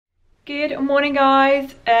Good morning,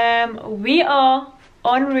 guys. We are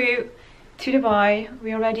en route to Dubai.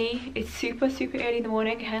 We are ready. It's super early in the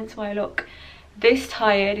morning, hence why I look this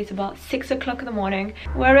tired. It's about 6 o'clock in the morning.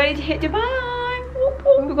 We're ready to hit Dubai. Whoop,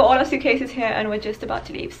 whoop. We've got all our suitcases here and we're just about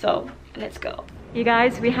to leave, so let's go. You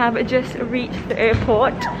guys, we have just reached the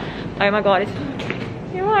airport. Oh my god,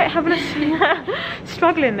 you're right, having a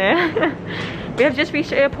struggling there. We have just reached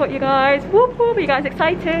the airport, you guys. Whoop whoop. Are you guys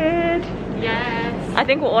excited? Yes. I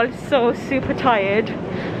think we're all so super tired.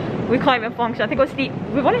 We can't even function. I think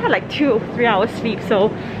we've only had like 2 or 3 hours sleep, so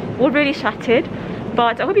we're really shattered.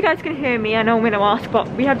 But I hope you guys can hear me. I know I'm in a mask, but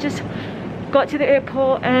we have just got to the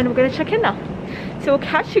airport and we're gonna check in now. So we'll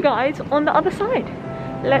catch you guys on the other side.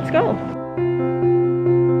 Let's go.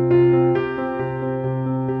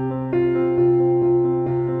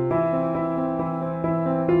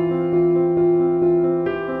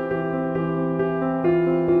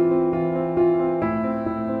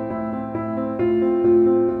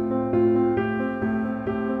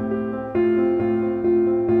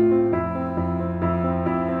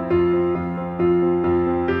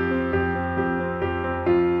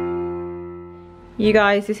 You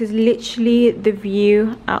guys, this is literally the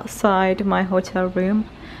view outside my hotel room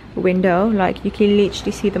window. Like, you can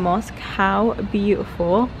literally see the mosque. How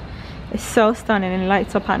beautiful. It's so stunning and it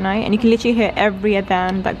lights up at night, and you can literally hear every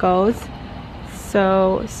adhan that goes.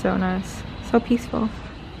 So nice, so peaceful,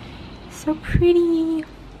 so pretty.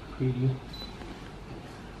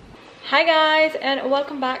 Hi guys, and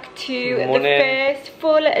welcome back to the first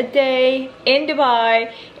full day in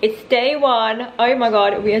Dubai. It's day 1. Oh my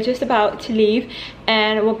god, we are just about to leave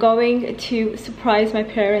and we're going to surprise my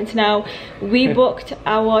parents. Now, we booked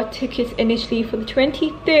our tickets initially for the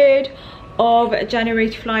 23rd of January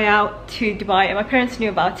to fly out to Dubai, and my parents knew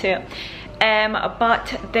about it.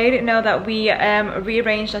 But they didn't know that we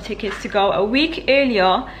rearranged our tickets to go a week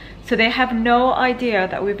earlier. So they have no idea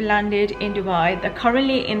that we've landed in Dubai. They're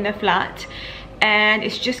currently in their flat and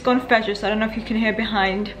it's just gone Fajr, so I don't know if you can hear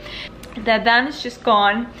behind. The adhan's just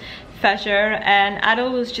gone Fajr, and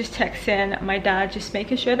Adil was just texting my dad, just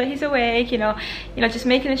making sure that he's awake, you know, just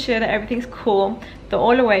making sure that everything's cool. They're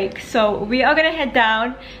all awake. So we are gonna head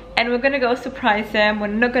down and we're gonna go surprise them. We're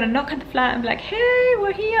not gonna knock on the flat and be like, hey,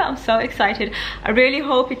 we're here. I'm so excited. I really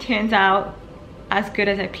hope it turns out as good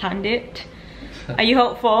as I planned it. Are you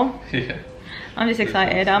hopeful? Yeah. I'm just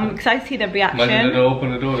excited. I'm excited to see the reaction. Imagine they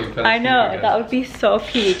open the door and fell asleep. I know, again. that would be so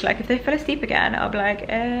peak. Like if they fell asleep again, I'll be like,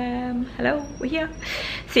 hello, we're here.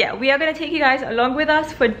 So yeah, we are gonna take you guys along with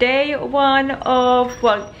us for day 1 of,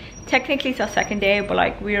 well, technically it's our 2nd day, but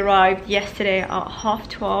like we arrived yesterday at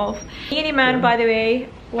 12:30. Me and Iman, by the way,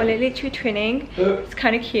 we're literally twinning. It's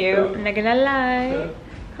kind of cute. I'm not gonna lie.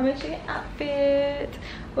 How much your outfit?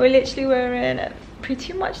 We're literally wearing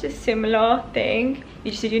pretty much the similar thing.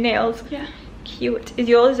 You just did your nails. Yeah. Cute. Is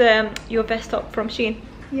yours your vest top from Shein?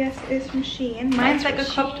 Yes, it's from Shein. Mine's like a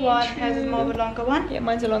cropped one, hers is more of a longer one. Yeah,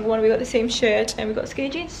 mine's a longer one. We got the same shirt and we got skinny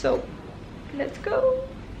jeans, so let's go.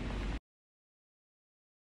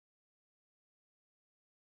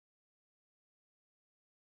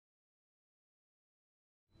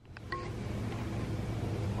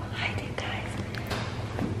 Hi there, guys.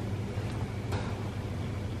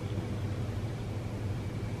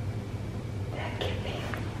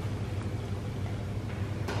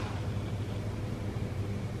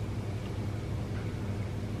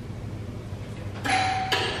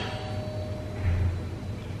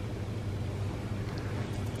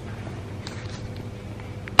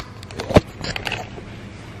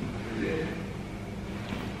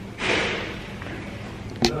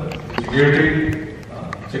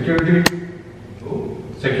 Security.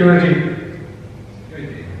 Security.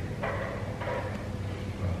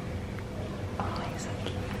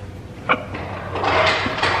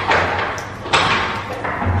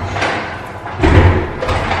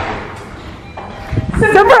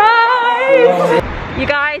 Surprise! You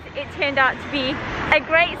guys, it turned out to be a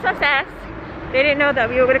great success. They didn't know that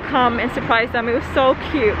we were going to come and surprise them. It was so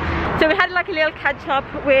cute. So we had like a little catch up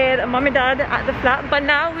with mom and dad at the flat, but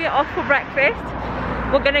now we're off for breakfast.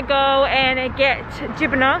 We're gonna go and get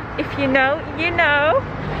jibna. If you know, you know.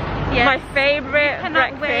 Yes. My favorite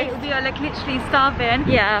breakfast. Wait. We are like literally starving.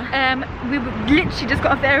 Yeah. We literally just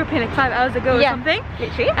got off the airplane like 5 hours ago or something.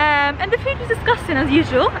 Literally. And the food was disgusting as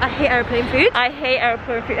usual. I hate airplane food. I hate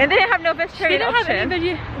airplane food. And they didn't have no vegetarian option. They don't have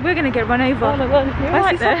any veggie. We're gonna get run over. Oh my god, you're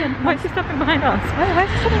right there. Why is he stopping behind us? Why is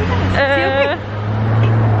he stopping behind us?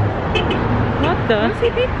 What the? What's he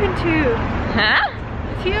beeping to? Huh?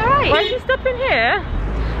 Is he alright? Why is he stopping here?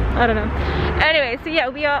 I don't know. Anyway, so yeah,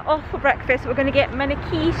 we are off for breakfast. We're gonna get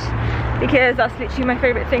maniquiche because that's literally my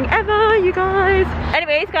favorite thing ever, you guys.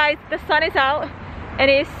 Anyways guys, the sun is out and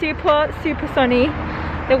it is super sunny.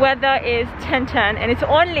 The weather is 10:10 and it's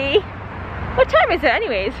only, what time is it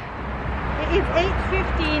anyways? It's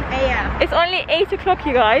 8:15 a.m. It's only 8 o'clock,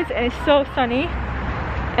 you guys, and it's so sunny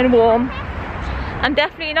and warm. I'm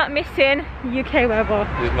definitely not missing UK weather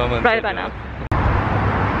right about now.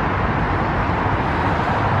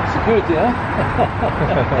 Security, huh?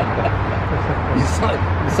 you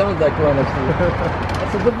sound like one actually. I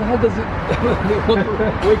said, what the hell does it they want to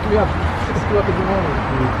wake me up 6 o'clock in the morning?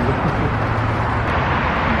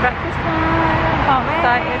 Breakfast time. I'm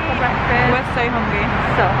excited for breakfast. We're so hungry.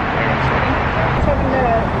 So hungry actually.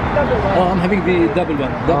 Oh, I'm having the double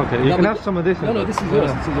one. Okay, you can have some of this. No, this is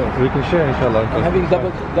yours. This is yours. We can share, inshallah. I'm having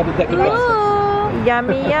double decker pasta. Ooh,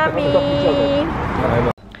 yummy, yummy.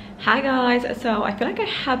 Hi guys, so I feel like I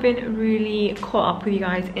haven't really caught up with you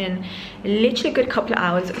guys in literally a good couple of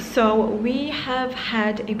hours. So we have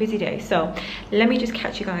had a busy day, so let me just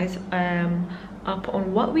catch you guys up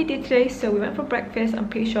on what we did today. So we went for breakfast. I'm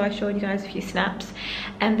pretty sure I showed you guys a few snaps,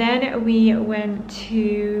 and then we went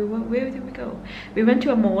to, where did we go? We went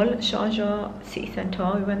to a mall, Sharjah City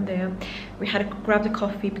Centre. We went there, we had to grab the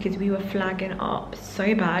coffee because we were flagging up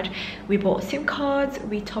so bad. We bought SIM cards,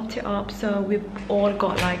 we topped it up, so we've all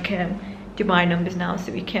got like Dubai numbers now,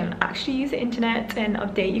 so we can actually use the internet and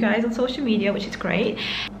update you guys on social media, which is great.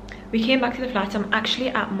 We came back to the flat. I'm actually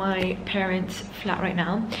at my parents' flat right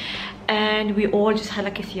now, and we all just had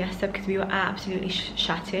like a siesta because we were absolutely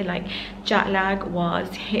shattered. Like jet lag was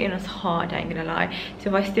hitting us hard, I ain't gonna lie. So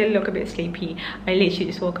if I still look a bit sleepy, I literally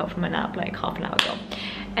just woke up from a nap like half an hour ago.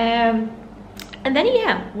 And then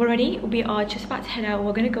yeah, we're ready. We are just about to head out.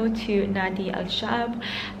 We're gonna go to Nadi Al Shab,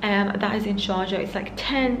 that is in Sharjah. It's like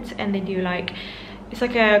tent, and they do like, it's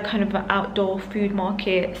like a kind of an outdoor food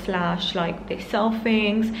market slash like they sell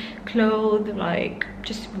things, clothes, like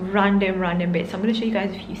just random bits. I'm going to show you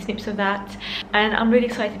guys a few snips of that, and I'm really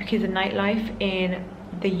excited because the nightlife in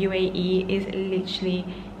the UAE is literally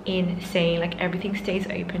insane. Like everything stays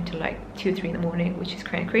open till like 2 or 3 in the morning, which is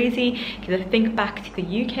kind of crazy. Because I think back to the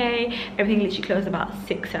UK, everything literally closed about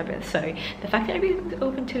 6, 7. So the fact that everything's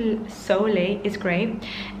open till so late is great.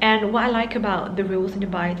 And what I like about the rules in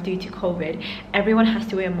Dubai due to COVID, everyone has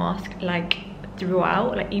to wear a mask like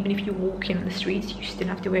throughout. Like even if you walk in the streets, you still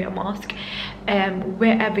have to wear a mask.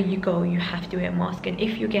 Wherever you go, you have to wear a mask. And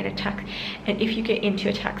if you get into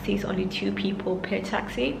a taxi, it's only 2 people per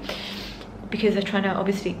taxi, because they're trying to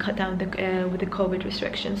obviously cut down with the COVID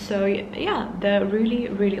restrictions. So yeah, they're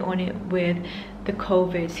really on it with the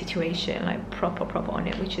COVID situation, like proper on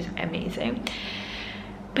it, which is amazing.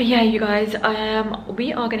 But yeah, you guys,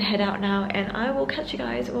 we are gonna head out now, and I will catch you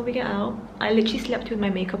guys when we get out. I literally slept with my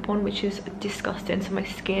makeup on, which is disgusting, so my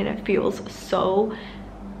skin feels so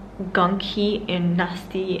gunky and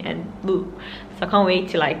nasty and blue. So I can't wait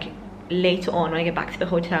to like later on when I get back to the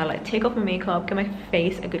hotel, like take off my makeup, get my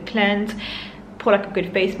face a good cleanse, put like a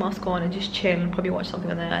good face mask on, and just chill and probably watch something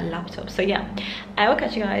on the laptop. So yeah, I will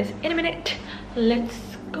catch you guys in a minute. Let's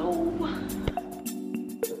go.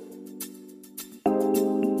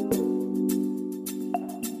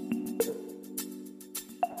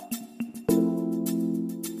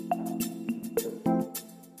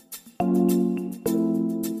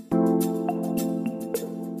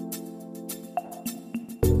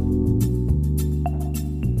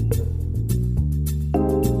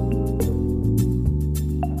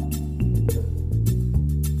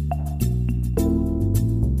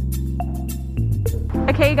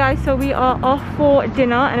 Okay guys, so we are off for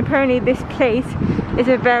dinner, and apparently this place is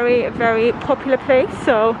a very popular place.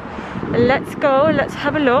 So let's go, let's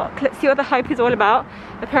have a look, let's see what the hype is all about.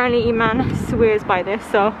 Apparently Iman swears by this,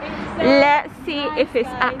 so let's see if it's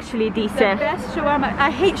actually decent. The best shawarma.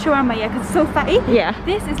 I hate shawarma, yeah, because it's so fatty. Yeah.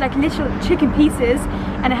 This is like literal chicken pieces,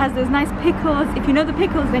 and it has those nice pickles. If you know the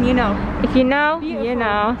pickles, then you know. If you know, Beautiful. you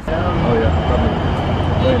know. Oh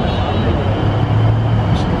yeah, very nice.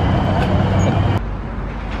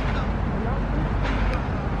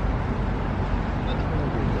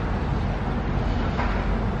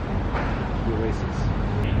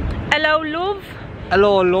 Hello love.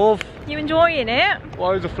 Hello love. You enjoying it?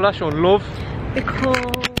 Why is the flash on, love? Because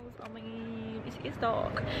I mean it's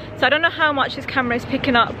dark, so I don't know how much this camera is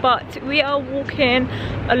picking up, but we are walking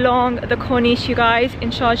along the Corniche, you guys, in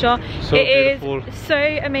Sharjah. So it beautiful. Is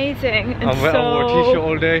so amazing, and I wore a t-shirt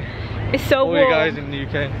all day. It's so all warm. you guys in the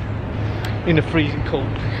UK in the freezing cold.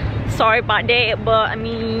 Sorry about that, but I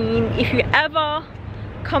mean if you ever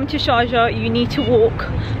come to Sharjah, you need to walk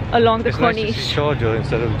along the Corniche. Nice to see Sharjah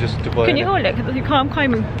instead of just Dubai. Can you hold it? Because I can't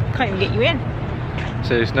even get you in.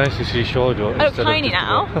 So it's nice to see Sharjah. I look tiny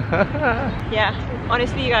now. Yeah,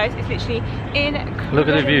 honestly, you guys, it's literally incredible. Look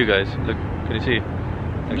at the view, guys. Look, can you see?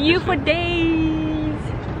 Like View this, for days.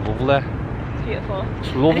 lovely. It's beautiful. It's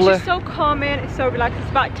And lovely. it's just so calming. It's so relaxed. It's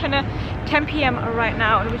about 10 p.m. right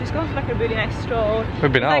now, and we're just going for like a really nice stroll.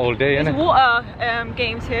 We've been out all day, There's innit? water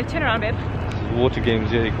games here. Turn around, babe. Water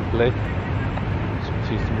games here you can play.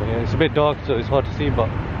 See some more here. It's a bit dark, so it's hard to see, but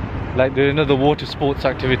like there are another water sports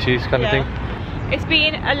activities kind of thing. It's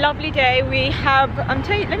been a lovely day. We have,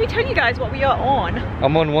 let me tell you guys what we are on.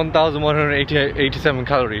 I'm on 1,187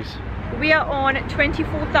 calories. We are on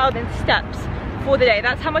 24,000 steps for the day.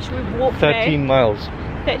 That's how much we've walked 13 today. miles.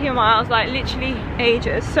 13 miles, like literally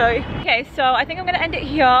ages. So, okay, so I think I'm gonna end it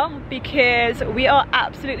here because we are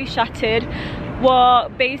absolutely shattered. We're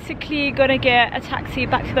basically gonna get a taxi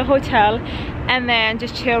back to the hotel and then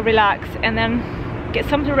just chill, relax, and then get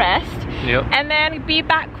some rest. Yep. And then be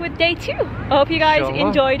back with day 2. I hope you guys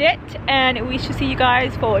enjoyed it, and we shall see you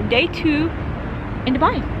guys for day 2 in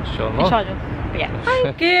Dubai. In Sharjah. But yeah.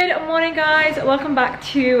 Hi. Good morning, guys. Welcome back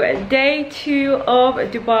to day 2 of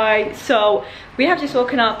Dubai. So we have just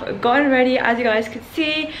woken up, gotten ready. As you guys can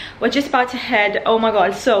see, we're just about to head. Oh my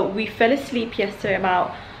god, so we fell asleep yesterday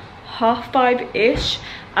about 5:30ish.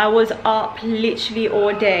 I was up literally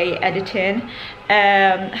all day editing,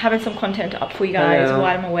 having some content up for you guys while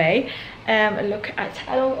I'm away. Look at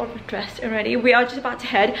hello, all dressed and ready. We are just about to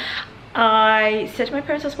head. I said to my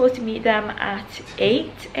parents I was supposed to meet them at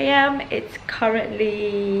 8 a.m. It's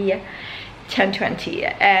currently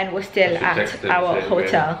 10:20 and we're still at our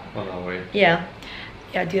hotel. On our way. Yeah,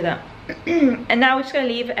 do that. And now we're just gonna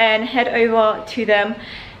leave and head over to them,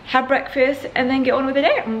 have breakfast, and then get on with the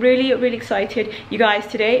day. I'm really excited. You guys,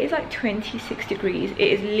 today is like 26 degrees. It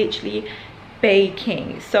is literally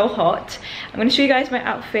baking. It's so hot. I'm going to show you guys my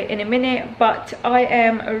outfit in a minute, but I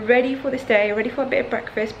am ready for this day, ready for a bit of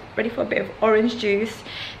breakfast, ready for a bit of orange juice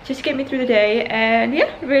just to get me through the day. And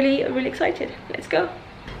yeah, really excited. Let's go.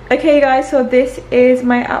 Okay guys, so this is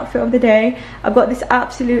my outfit of the day. I've got this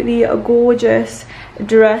absolutely gorgeous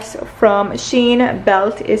dress from Shein.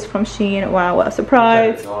 Belt is from Shein. Wow, what a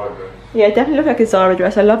surprise. Yeah, it definitely looks like a Zara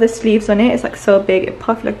dress. I love the sleeves on it. It's like so big, it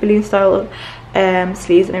puffs like balloon style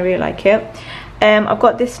sleeves, and I really like it. I've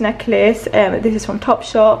got this necklace. This is from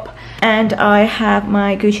Topshop, and I have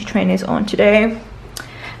my Gucci trainers on today.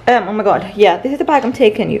 Oh my god, yeah, this is the bag I'm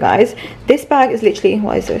taking, you guys. This bag is literally,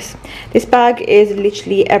 what is this? This bag is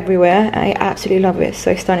literally everywhere. I absolutely love it. It's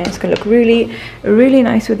so stunning. It's gonna look really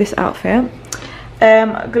nice with this outfit.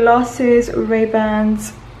 Glasses,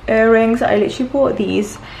 Ray-Bans, earrings. I literally bought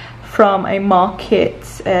these from a market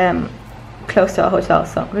close to our hotel,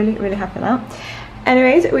 so I'm really happy with that.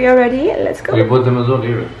 Anyways, we are ready. Let's go. You bought them as well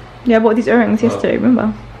here? Yeah, I bought these earrings yesterday,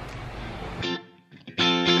 remember?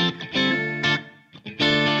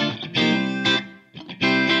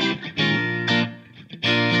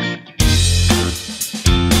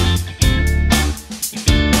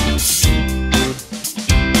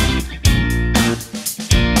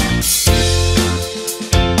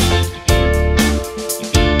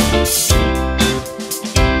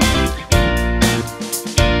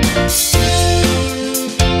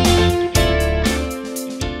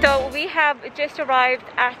 Just arrived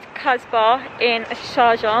at Casbah in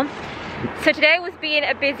Sharjah. So today was being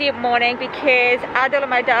a busy morning because Adil and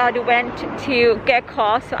my dad went to get a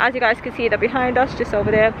car. So as you guys can see, they're behind us, just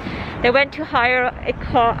over there. They went to hire a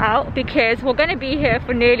car out because we're going to be here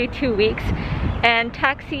for nearly 2 weeks, and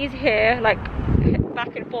taxis here, like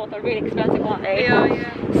back and forth, are really expensive, aren't they?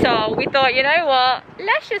 Yeah. So we thought, you know what,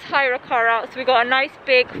 let's just hire a car out. So we got a nice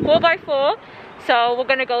big 4x4. So we're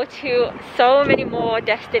gonna go to so many more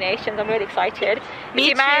destinations. I'm really excited. Me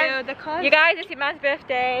too. The car. You guys, it's Iman's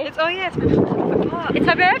birthday. Oh yeah, it's my birthday. It's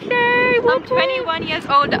her birthday. I'm 21 years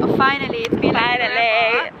old. Finally, it's been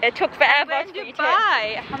finally. It took forever to get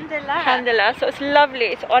Dubai. Alhamdulillah. Alhamdulillah. So it's lovely.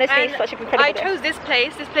 It's honestly such a incredible I chose this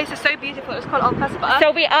place. This place is so beautiful. It's called Al Casbah.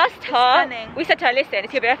 So we asked her. We said to her, listen,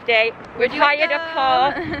 it's your birthday. We've hired a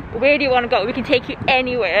car. Where do you want to go? We can take you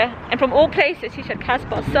anywhere. And from all places, she said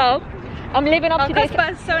Casbah. So I'm living up to this.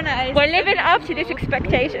 So nice. We're living up to this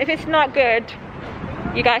expectation. If it's not good,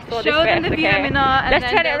 you guys saw this them the view, okay? Amina, Let's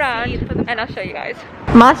turn it around and I'll show you guys.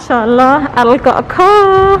 MashaAllah, Adil got a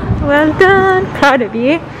car. Well done. Proud of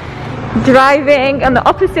you. Driving on the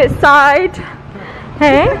opposite side.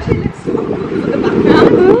 Hey?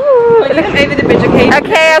 Over the bridge,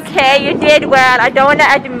 okay? Okay, you did well. I don't want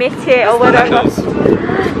to admit it or whatever.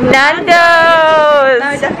 Nando's.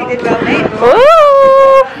 No, definitely did well, mate.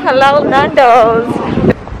 Ooh, hello Nando's.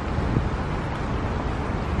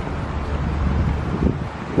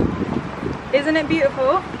 Isn't it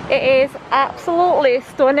beautiful? It is absolutely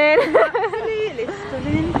stunning. Absolutely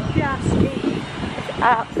stunning, if you ask me.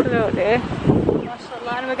 Absolutely.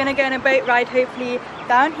 Mashallah, and we're gonna go on a boat ride hopefully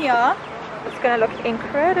down here. It's gonna look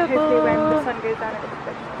incredible. Hopefully when the sun goes down,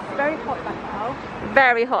 it's very hot right now.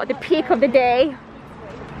 Very hot, the peak of the day.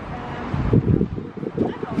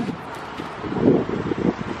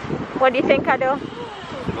 What do you think, Adil?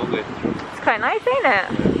 Lovely. It's quite nice, ain't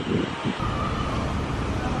it?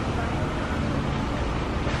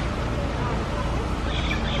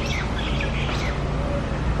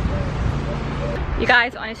 You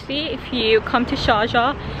guys, honestly, if you come to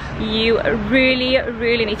Sharjah, you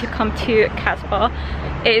really need to come to Casbah.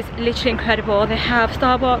 It is literally incredible. They have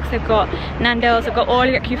Starbucks, they've got Nando's, they've got all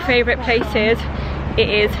your favorite places. It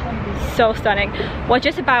is so stunning. We're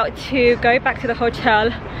just about to go back to the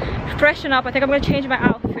hotel, freshen up. I think I'm going to change my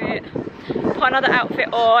outfit, put another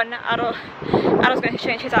outfit on. Adol's going to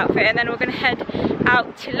change his outfit, and then we're going to head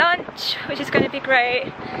out to lunch, which is going to be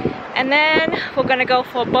great. And then we're going to go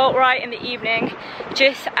for a boat ride in the evening,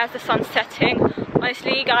 just as the sun's setting.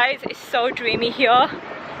 Honestly, guys, it's so dreamy here.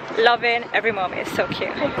 Loving every moment. It's so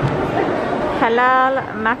cute. Halal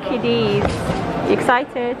Makidis. You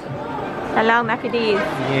excited? Halal Makidis.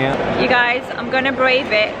 Yeah. You guys, I'm going to brave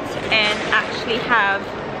it and actually have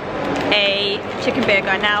a chicken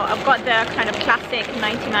burger. Now, I've got the kind of classic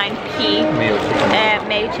 99p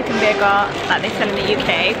made chicken burger that they sell in the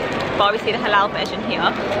UK, but obviously the halal version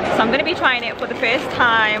here. So I'm going to be trying it for the first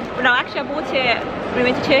time. No, actually I bought it when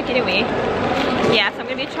we went to Turkey, didn't we? Yeah, so I'm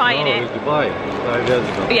going to be trying it. Dubai, 5 years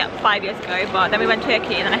ago. Yeah, 5 years ago, but then we went to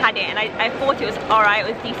Turkey and then I had it and I thought it was alright,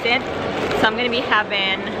 it was decent. So I'm going to be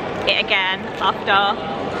having it again after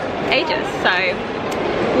ages. So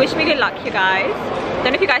wish me good luck, you guys.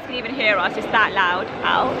 Don't know if you guys can even hear us, it's that loud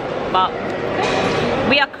out, but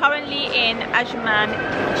we are currently in Ajman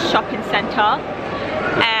shopping centre.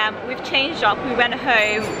 We've changed up, we went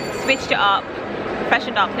home, switched it up,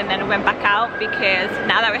 freshened up, and then went back out because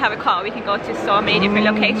now that we have a car we can go to so many different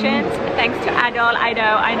locations. Thanks to Adol, I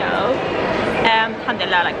know.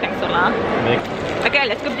 Alhamdulillah, like thanks Allah. Okay,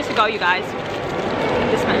 let's give this a go, you guys.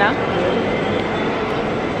 Bismillah.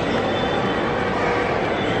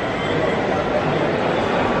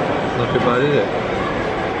 Not too bad, is it?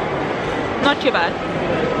 Not too bad.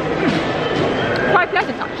 Quite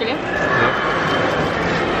pleasant actually. Yeah.